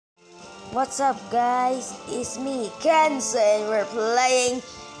What's up, guys? It's me, Kenzo, and we're playing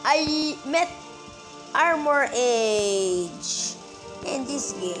I Met Armor Age. And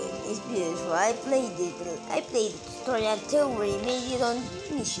this game is beautiful. I played the tutorial too, where you made it on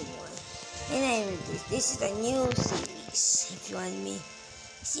mission 1. And I made this. This is a new series. If you want me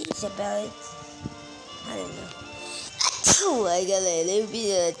series about it, I don't know. Oh, I got a little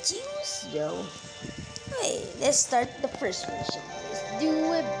bit of juice though. Hey, let's start the first mission. Let's do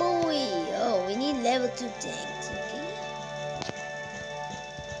it, boy. Oh, we need level 2 tanks, okay?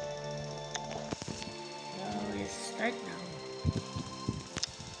 Let's start now.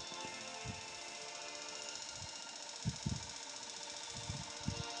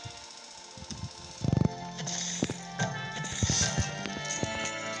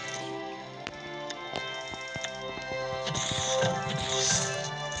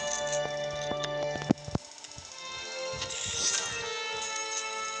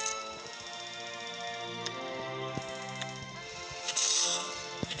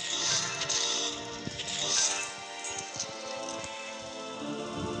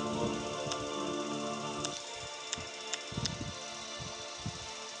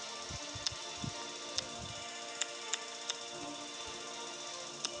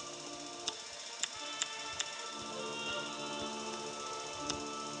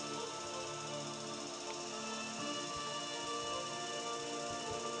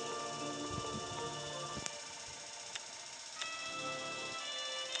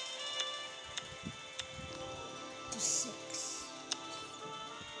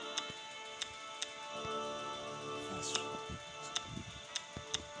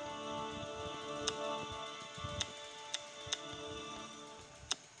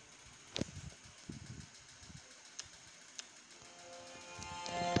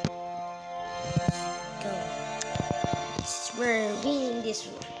 We're winning this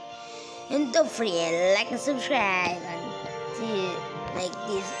war. And don't forget, like and subscribe and to like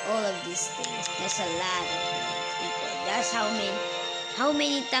this, all of these things. There's a lot of people. That's how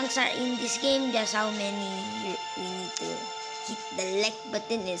many tanks are in this game. That's how many we need to hit the like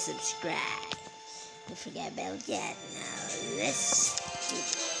button and subscribe. Don't forget about that. Now let's do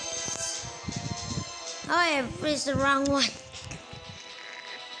this. Oh, I pressed the wrong one.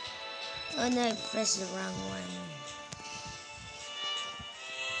 Oh no, I pressed the wrong one.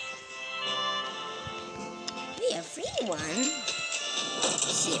 A free one.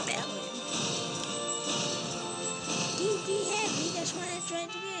 See about it. DD heavy, that's what I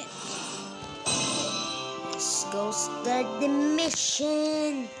tried to get. Let's go start the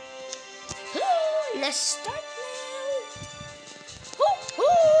mission. Let's start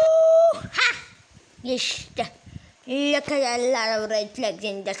now. Ha! Yes. Look at a lot of red flags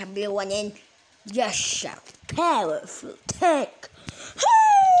and there's a blue one in. Just a powerful tank.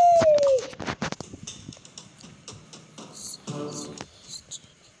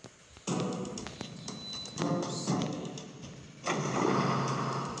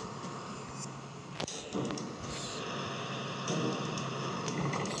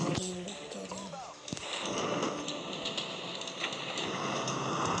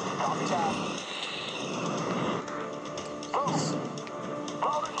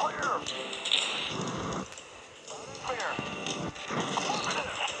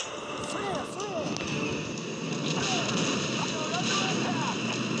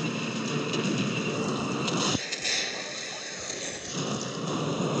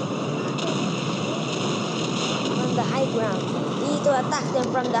 Ground. You need to attack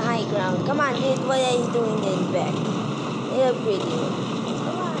them from the high ground. Come on, dude. What are you doing in back? They're pretty.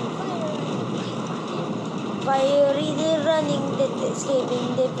 Come on, fire. Fire, they're running, they're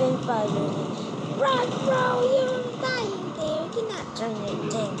escaping, they've been firing. Run, bro, you're dying there. You cannot turn your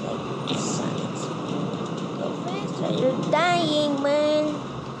tank like Sonics. Go faster, you're dying, man.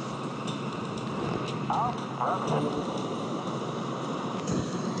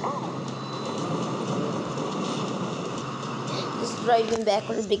 Driving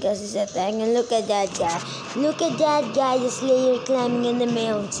backwards because he's attacking. And look at that guy. Look at that guy, the Slayer climbing in the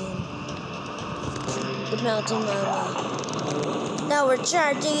mountain. The mountain mama. Now we're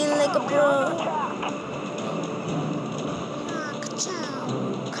charging in like a pro.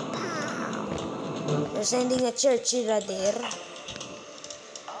 They're sending a Churchilla there.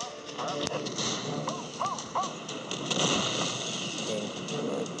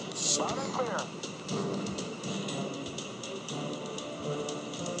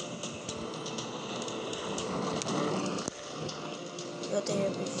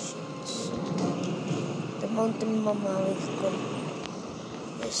 The mountain mama is good.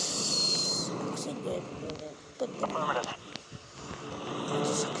 Yes, looks good. Put them on.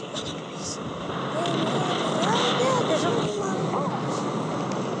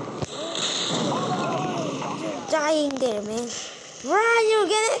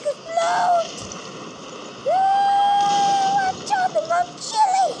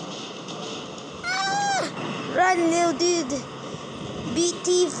 die, little dude.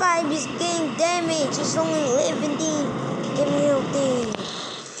 BT5 is getting damage. It's only 11 D. Give me healthy.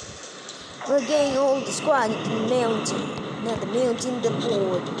 We're getting all the squad into the mountain. Not the mountain, the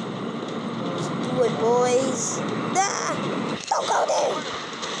board. Let's do it, boys. Ah! Don't go there.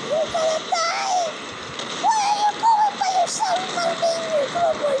 You're gonna die. Why are you going by yourself, Malvin? You're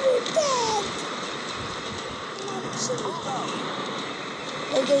going where you're dead.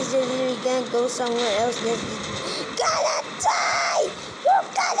 I guess you're gonna go somewhere else. Gonna die! You're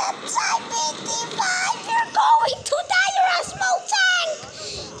gonna die, BT5! You're going to die! You're a small tank!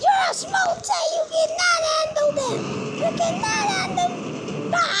 You're a small tank! You cannot handle them! You cannot handle...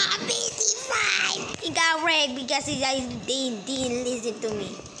 Ah, BT5! He got wrecked because he didn't listen to me.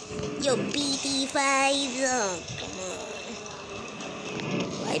 Yo, BT5! Oh, come on.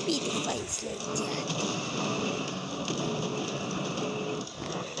 Why BT5 is like that?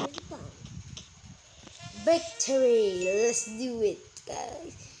 Victory! Let's do it,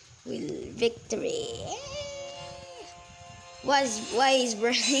 guys. Victory. Why is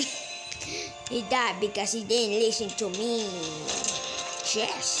Bernie? He died because he didn't listen to me.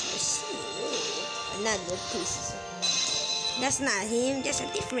 Yes, another piece. That's not him. That's a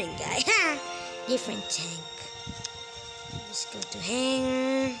different guy. Different tank. Let's go to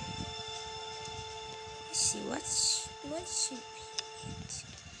hangar. Let's see what should be it.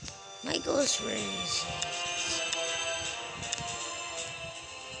 My ghost friends.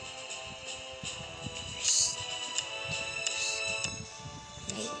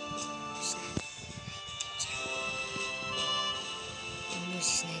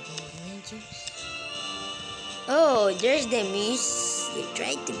 Oh, there's the moose. They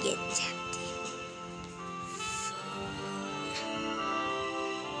tried to get zapped.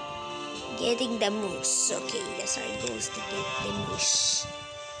 Getting the moose. Okay, that's our goal, is to get the moose.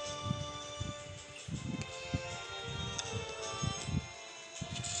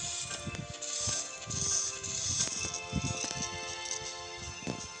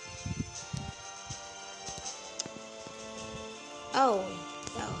 Oh,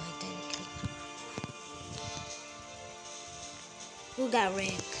 I didn't click. Who got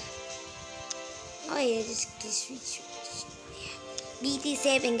wrecked? Oh yeah, this switch. Yeah.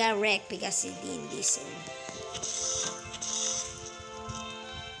 BT7 got wrecked because he didn't listen.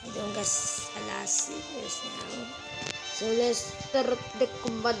 I don't got a lot of sleepers now. So let's start the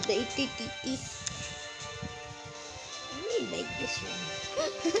combat, the itty-titties. I really like this one.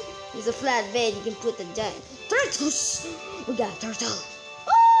 There's a flat bed, you can put a giant turtles. We got a turtle.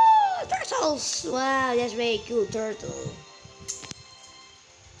 Oh, turtles! Wow, that's very cool, turtle.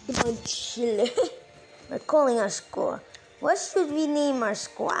 Come on, chill. We're calling our score. What should we name our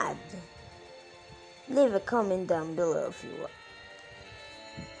squad? Leave a comment down below if you want.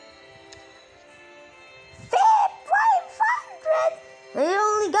 500! I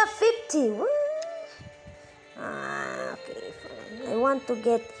only got 50. Okay, fine. I want to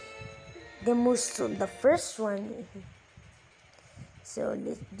get the most on the first one. So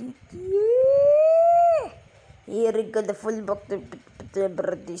let's do it. Here we go, the full book.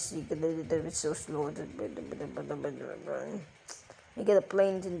 It's so slow. I get the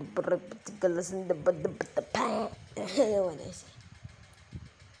planes in the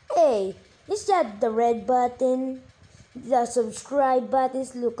Hey, is that the red button? The subscribe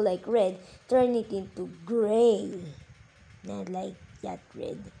buttons look like red. Turn it into gray. Not like that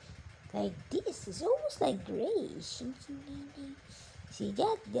red. Like this. It's almost like gray. See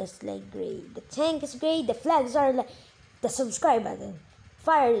that? Just like gray. The tank is gray. The flags are like the subscribe button.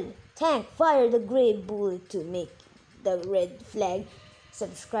 Fire the gray bullet to make the red flag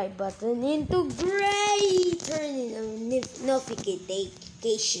subscribe button into gray. Turn it on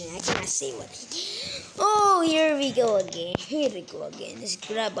notification. I cannot say what. Oh, here we go again. Let's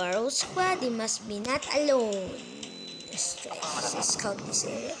grab our old squad. They must be not alone. Let's try. Let's scout this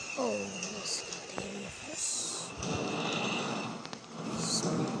area. Oh, let's scout the area first.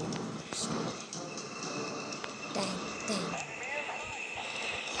 Tank.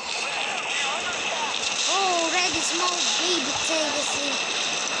 Oh, red small baby tank is in.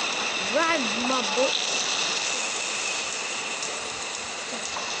 Grab my boat.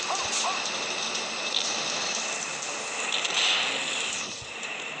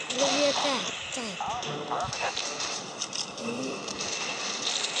 Let me attack.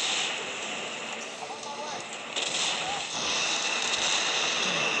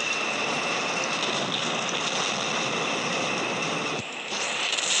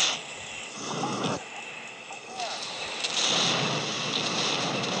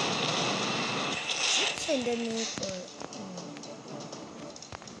 Send a new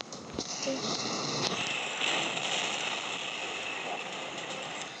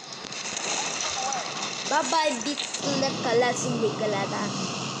Bye-bye, Bitla Sindikalata.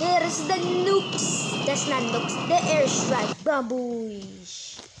 Here's the nukes. That's not nukes. The airstrike.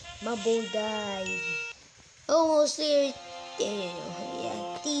 Baboosh. Mabo died. Almost here. Yeah.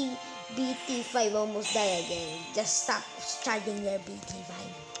 BT5 almost died again. Just stop charging their BT5.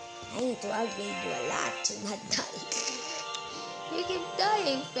 I need to upgrade you a lot to not die. You keep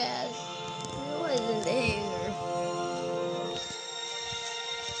dying fast. I wasn't there.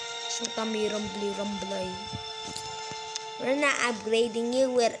 So kami rumblay. We're not upgrading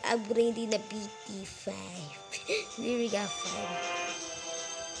you, we're upgrading the BT5. Here we got 5.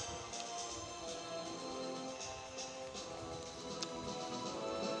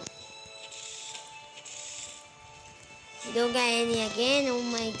 You don't got any again? Oh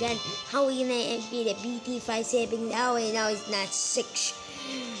my god. How are you gonna be the BT5 saving now and now it's not 6?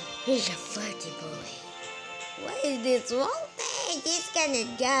 He's a 40 boy. What is this wrong thing? This gonna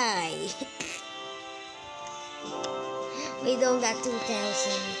die. We don't got 2,000. We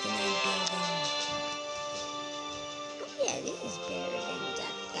cannot build them. Oh yeah, this is better than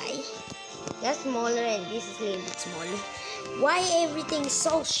that guy. That's smaller and this is a little bit smaller. Why everything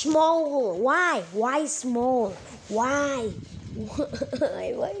so small? Why? Why small? Why?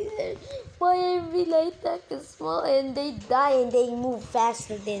 Why is it? Why every light attack is small and they die and they move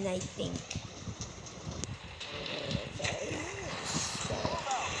faster than I think?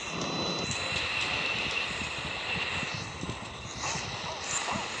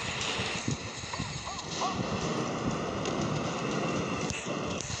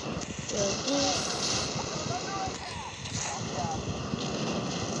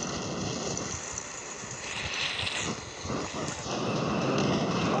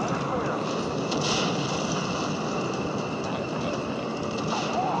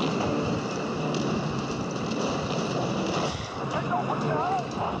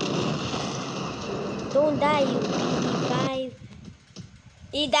 Don't die, you BT5.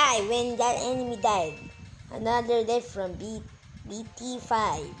 He died when that enemy died. Another death from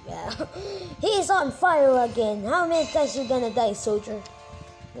BT5. He's on fire again. How many times you gonna die, soldier?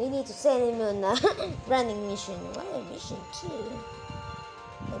 We need to send him on a running mission. What a mission 2?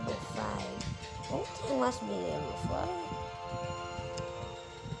 Level 5. Whole thing must be level 5.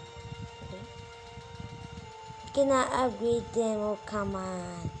 Can I upgrade them? Oh, come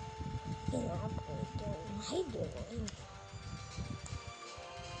on. Can I upgrade them? I don't know.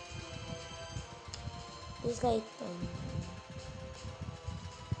 It's like,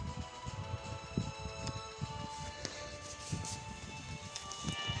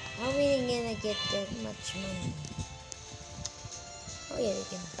 how are we gonna get that much money? Oh yeah, we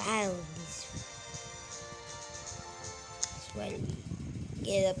can battle this. That's why we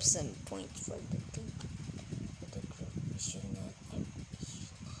get up some points for the group. We should not.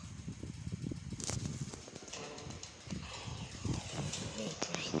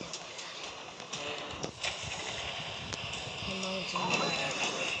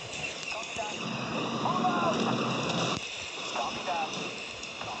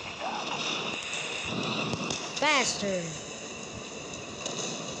 Faster.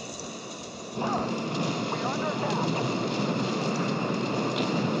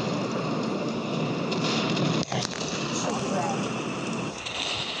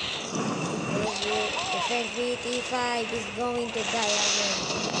 The BT5 is going to die again.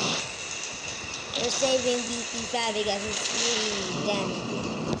 We're saving BT5 because it's really damaging.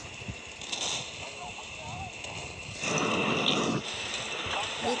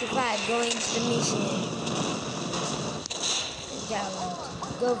 BT5 going to the mission.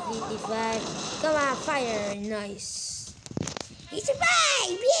 Go BT5. Come on, fire. Nice. He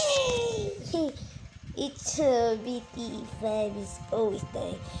survived! Yay! It's BT5 is always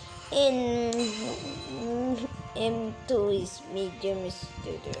dying. And M2 is medium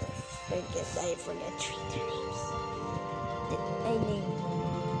studio. I forgot 3 names. I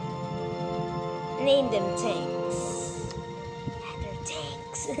name them tanks. Yeah, they're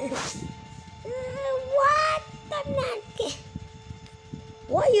tanks. What? I'm not getting.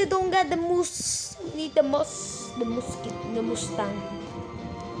 Why you don't got the moose? You need the the Mustang.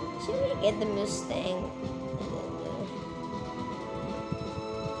 Should we get the Mustang?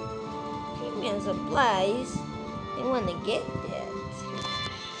 Premium supplies. They want to get that.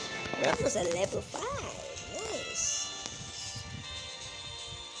 We're almost at level 5. Nice.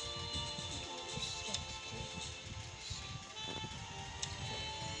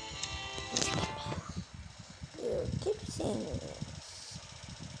 You keep saying it.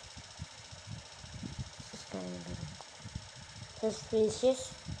 Suspicious.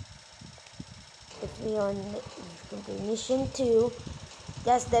 If we on mission 2,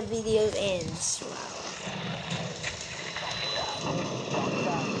 that's the video ends. Wow.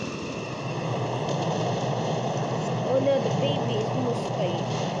 baby is Mustay.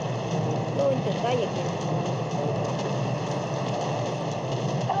 Going to die again.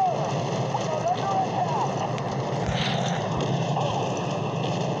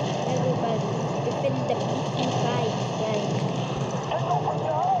 Everybody, defend the BT5, guys.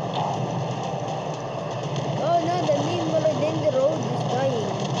 Oh no, the Nimrod in the road is dying.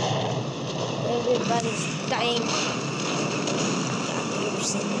 Everybody's dying.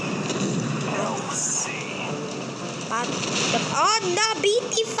 Oh no,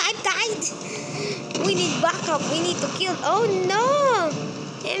 BT5 died. We need backup. We need to kill. Oh no,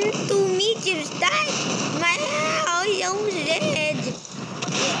 M2 meteors died. My house is almost dead.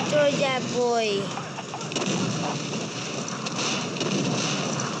 Destroy that boy.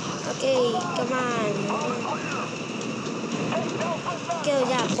 Okay, come on. Kill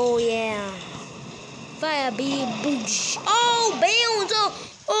that boy, yeah. Fire be boosh. Oh, bounce.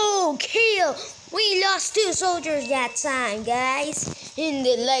 Oh, kill. We lost 2 soldiers that time, guys. In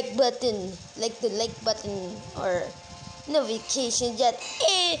the like button, or notification that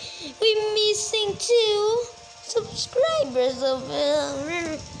we're missing 2 subscribers of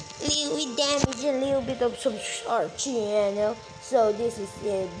we damaged a little bit of our channel. So this is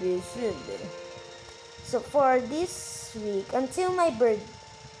it. So for this week until my birthday.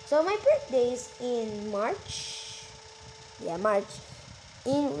 So my birthday is in March. Yeah, March.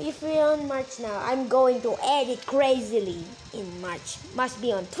 If we're on March now, I'm going to edit crazily in March. Must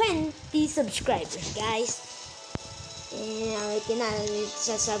be on 20 subscribers, guys. And I cannot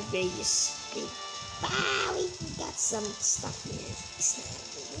just upgrade this big. Wow, we got some stuff here.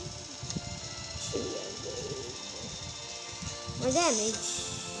 More damage.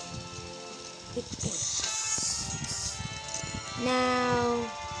 Hit points. Now,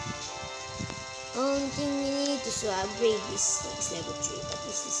 only thing we need is to upgrade this next level 3, but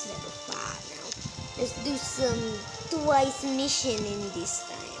this is level 5 now. Let's do some twice mission in this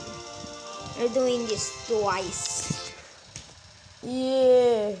time. We're doing this twice.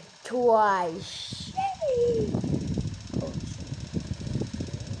 Yeah, twice.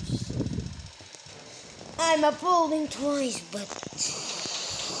 I'm uploading twice, but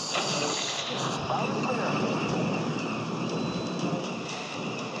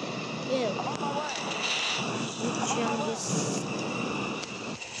yeah.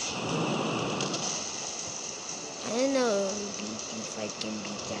 I don't know if I can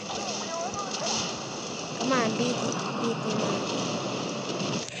beat that guy. Come on, beat him up.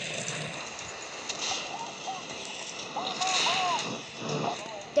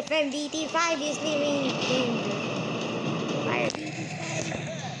 Defend BT5 is living in danger. Fire BT5.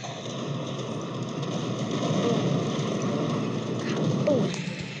 Boom.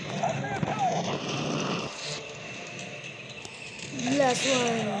 Last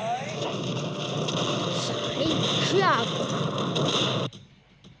one. Shot.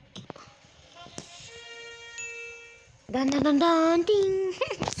 Dun dun dun dun ding.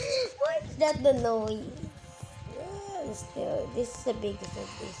 Why is that the noise? Still, this is the biggest of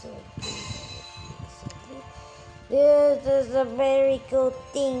this one. This is a very cool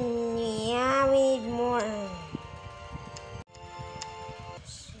thing. Yeah, we need more.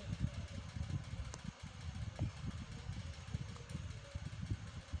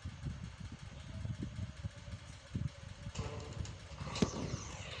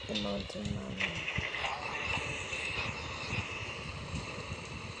 The mountain mama.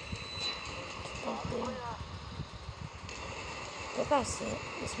 Go past it.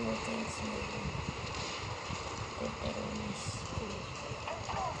 This mountain is moving. Go better on this speed.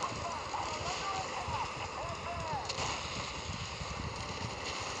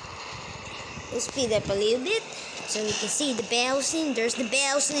 We'll speed up a little bit so we can see the Bowson. There's the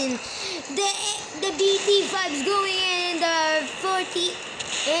Bowson. The BT5 is going in, and the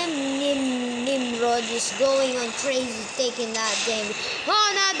 40M Nimrod is going on crazy, taking that damage.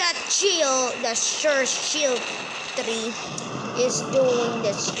 Oh no, that shield, the Sure Shield 3 is doing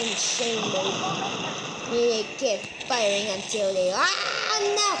this insane mode. They kept firing until they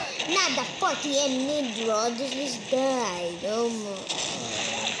no, not the 40M Nimrod. This died. Oh my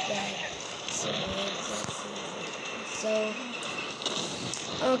god. So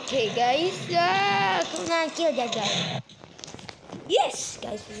okay guys, come on, kill that guy. Yes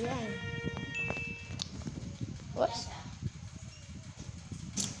guys, we ran. What?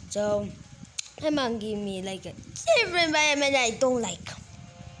 So come on, give me like a different environment I don't like.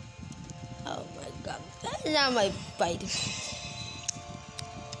 Oh my god, that's not my bite.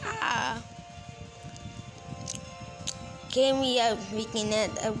 Can we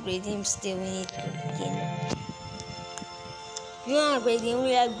cannot upgrade him still, we need to begin. We are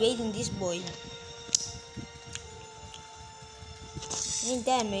upgrading this boy. in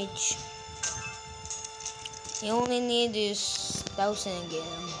damage. You only need is 1000 again.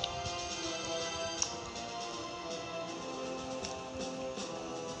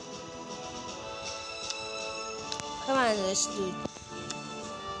 Come on, let's do it.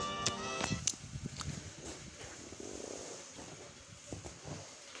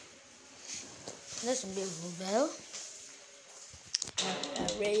 That's a beautiful bell.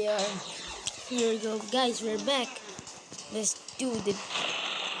 Here we go, guys. We're back. Let's do the.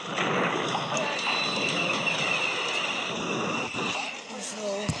 So,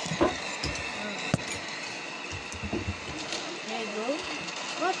 there you go.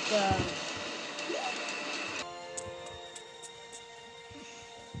 What the?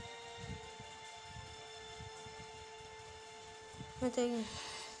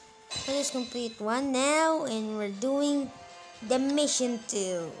 That is complete 1 now, and we're doing the mission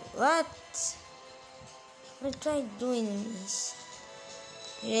 2. What? We'll try doing this.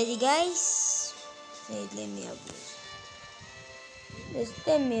 Ready, guys? Wait, let me upgrade.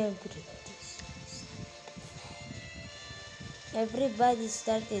 Let me upgrade this. Everybody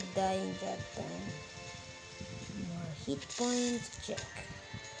started dying that time. More hit points, check.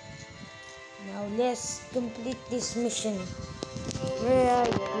 Now let's complete this mission. We're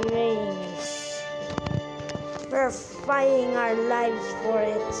grains. We're fighting our lives for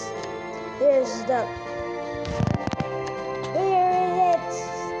it. Here's the. Here is it.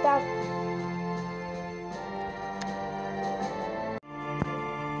 Stuff.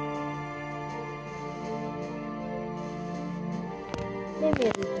 Let me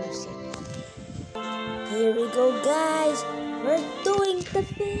reduce it. Here we go, guys. We're doing the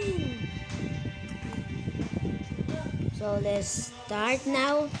thing. So let's start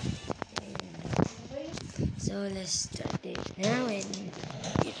now. So let's start it now, and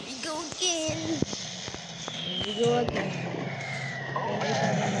here we go again. Here we go again.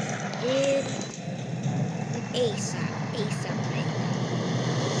 With ASAP right now.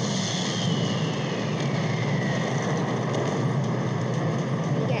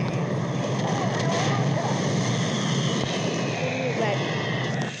 Yeah.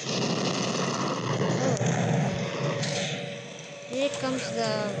 Here comes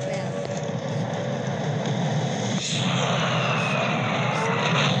the bell.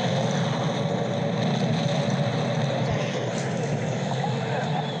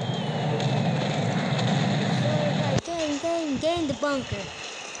 Gain the bunker.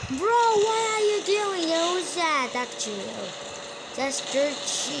 Bro, what are you doing? Who's that actually? That's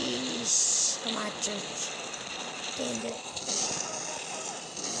Churchies. Come on, Church. Gain the.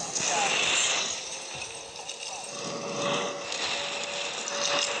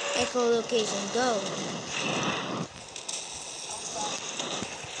 Echolocation, go.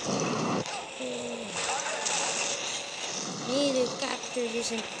 Need to capture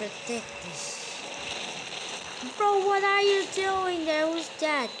this and protect this. Bro, what are you doing there? Who's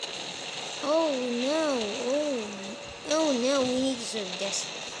that? Oh no, we need to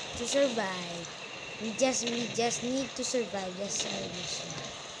survive. We just need to survive. That's our mission.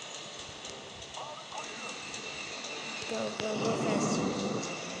 Go faster.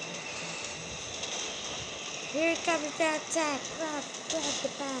 Here comes the attack. Grab the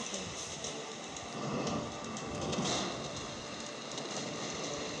package.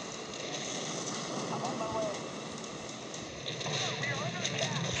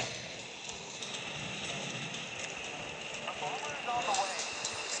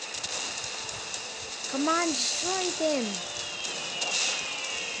 Come on, destroy them.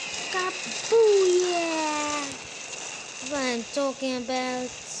 Kabooyah! What I'm talking about.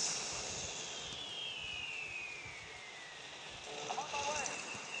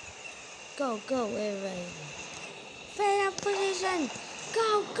 Go, everybody. Fair up position.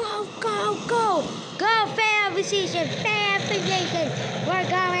 Go. Go, fair position. We're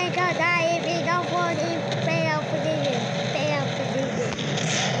going to die if we don't put in fair position. Fair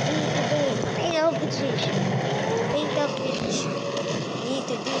position. We need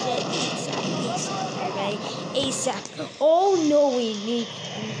to do that ASAP, alright? ASAP. Oh no, we need to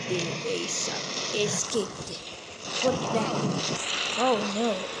do ASAP. Escape it. Put back. Oh no,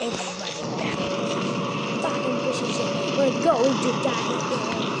 everybody back in position. We're going to die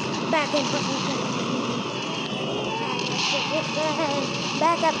again. Back in position.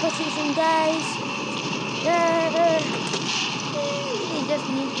 Back up position, guys. We just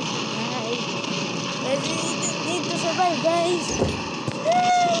need to survive. We need to survive, guys.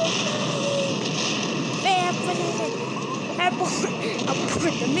 Back position.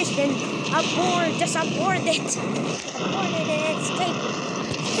 Abort the mission. Just abort it. Abort it and escape.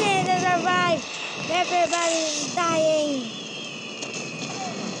 Survive. Everybody is dying.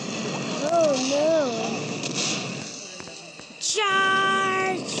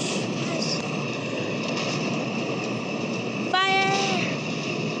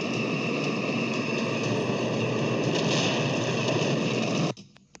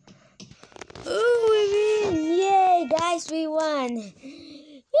 guys, we won.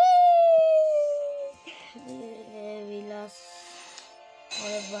 Yay! We lost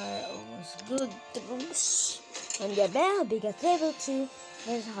one of our almost good troops. And the bell because level 2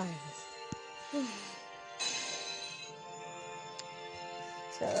 is hard.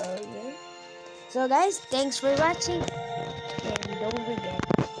 So yeah. So guys, thanks for watching. And don't forget,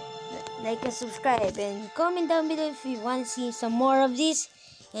 like and subscribe and comment down below if you want to see some more of this.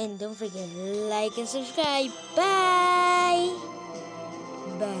 And don't forget, like and subscribe. Bye!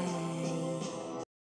 Bye.